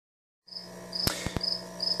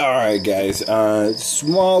Alright guys,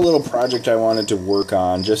 small little project I wanted to work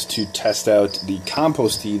on just to test out the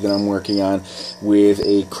compost tea that I'm working on with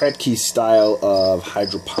a Kratky style of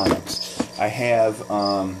hydroponics. I have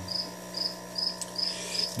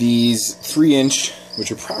these 3-inch,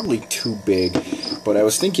 which are probably too big, but I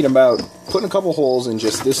was thinking about putting a couple holes in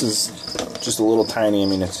this is just a little tiny, I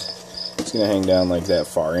mean it's going to hang down like that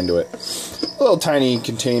far into it. A little tiny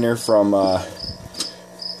container from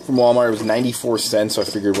Walmart. It was 94 cents, so I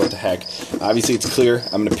figured what the heck. Obviously it's clear.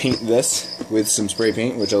 I'm going to paint this with some spray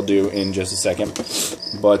paint, which I'll do in just a second.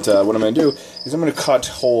 But what I'm going to do is I'm going to cut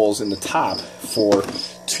holes in the top for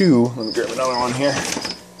 2. Let me grab another one here.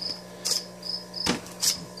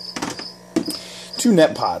 2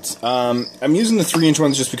 net pots. I'm using the 3-inch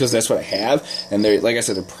ones just because that's what I have, and they're, like I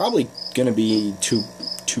said, they're probably going to be too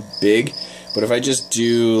big. But if I just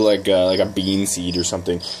do like a bean seed or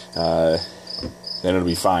something, then it'll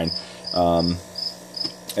be fine.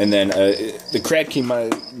 And then the Kratky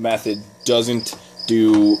method doesn't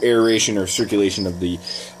do aeration or circulation of the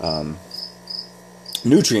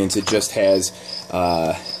nutrients. It just has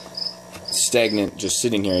stagnant just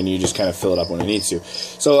sitting here, and you just kind of fill it up when it needs to.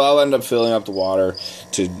 So I'll end up filling up the water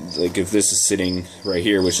to, like, if this is sitting right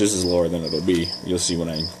here, which this is lower than it'll be, you'll see when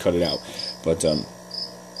I cut it out. But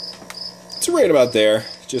it's right about there,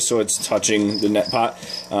 just so it's touching the net pot.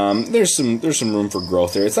 There's some room for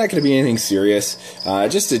growth there. It's not going to be anything serious,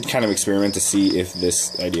 just to kind of experiment to see if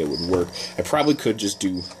this idea would work. I probably could just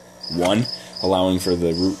do one, allowing for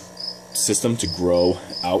the root system to grow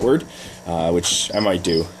outward, which I might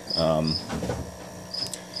do. And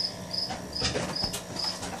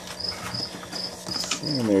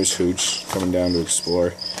there's Hooch coming down to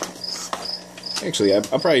explore. Actually, I'll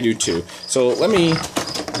probably do 2. So let me...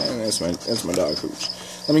 That's my dog Hooch.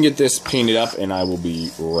 Let me get this painted up, and I will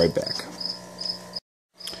be right back.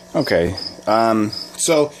 Okay,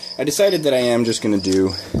 so I decided that I am just going to do...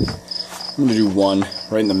 I'm going to do 1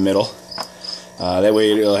 right in the middle. That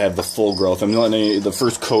way it'll have the full growth. I'm letting the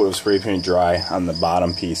first coat of spray paint dry on the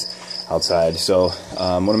bottom piece outside. So what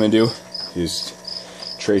I'm going to do is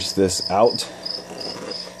trace this out.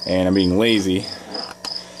 And I'm being lazy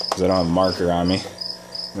because I don't have a marker on me.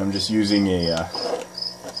 And I'm just using a...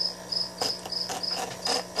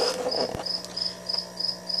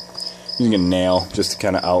 using a nail just to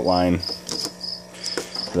kind of outline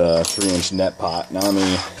the 3-inch net pot. Now let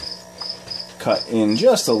me cut in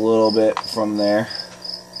just a little bit from there.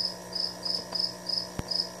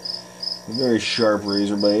 A very sharp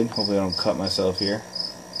razor blade. Hopefully I don't cut myself here.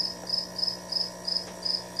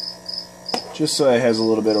 Just so it has a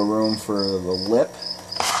little bit of room for the lip.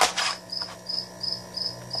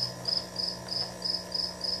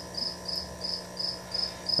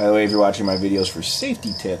 By the way, if you're watching my videos for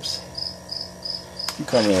safety tips, you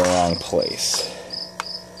come in the wrong place.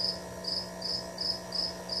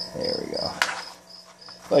 There we go.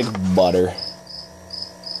 Like butter.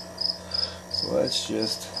 So let's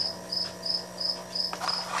just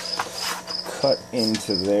cut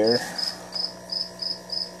into there.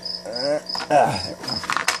 There we go.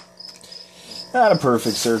 Not a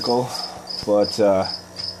perfect circle, but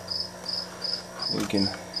we can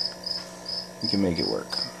make it work.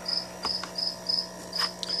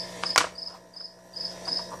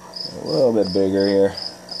 A little bit bigger here.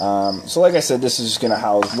 So like I said, this is just going to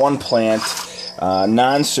house 1 plant,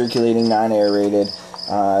 non-circulating, non-aerated.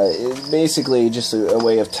 It's basically just a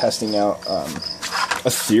way of testing out a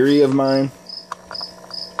theory of mine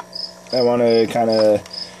I want to kind of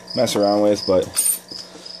mess around with, but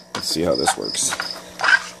let's see how this works.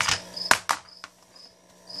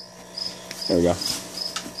 There we go.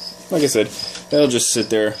 Like I said, that'll just sit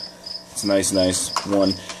there. It's nice.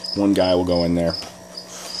 One guy will go in there.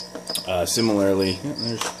 Similarly,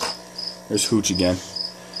 there's Hooch again.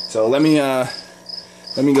 So let me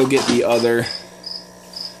go get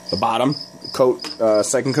the bottom coat,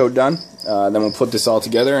 second coat done. Then we'll put this all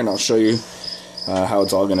together, and I'll show you how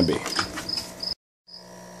it's all going to be.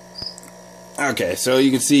 Okay, so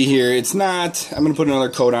you can see here, it's not... I'm going to put another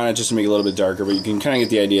coat on it just to make it a little bit darker, but you can kind of get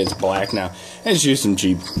the idea. It's black now. And just use some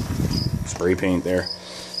cheap spray paint there.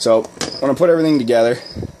 So when I put everything together,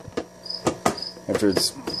 after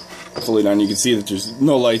it's fully done, you can see that there's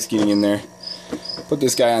no lights getting in there. Put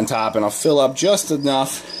this guy on top, and I'll fill up just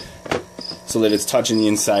enough so that it's touching the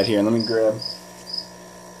inside here. And let me grab...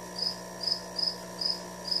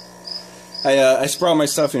 I sprout my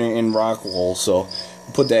stuff in rock wool, so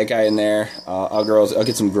put that guy in there. I'll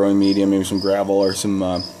get some growing medium, maybe some gravel or some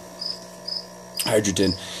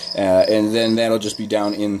hydrogen, and then that'll just be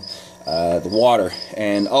down in the water.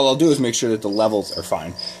 And all I'll do is make sure that the levels are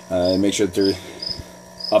fine. Make sure that they're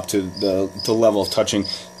up to the level of touching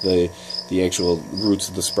the actual roots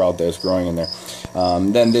of the sprout that's growing in there.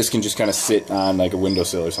 Then this can just kind of sit on like a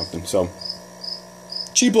windowsill or something. So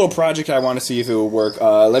cheap little project. I want to see if it will work.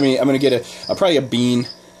 I'm gonna get probably a bean.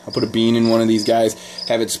 I'll put a bean in one of these guys,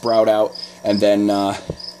 have it sprout out, and then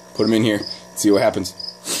put them in here, see what happens.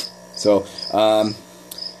 So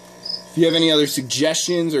if you have any other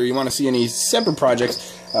suggestions or you want to see any separate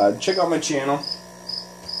projects, check out my channel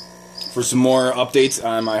for some more updates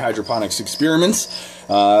on my hydroponics experiments.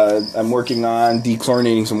 I'm working on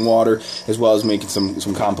dechlorinating some water as well as making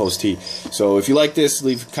some compost tea. So if you like this,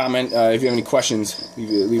 leave a comment. If you have any questions,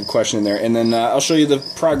 leave a question in there. And then I'll show you the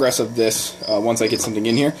progress of this once I get something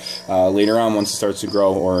in here. Later on, once it starts to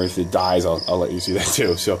grow, or if it dies, I'll let you see that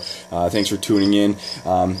too. So thanks for tuning in,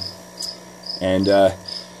 and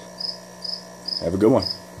have a good one.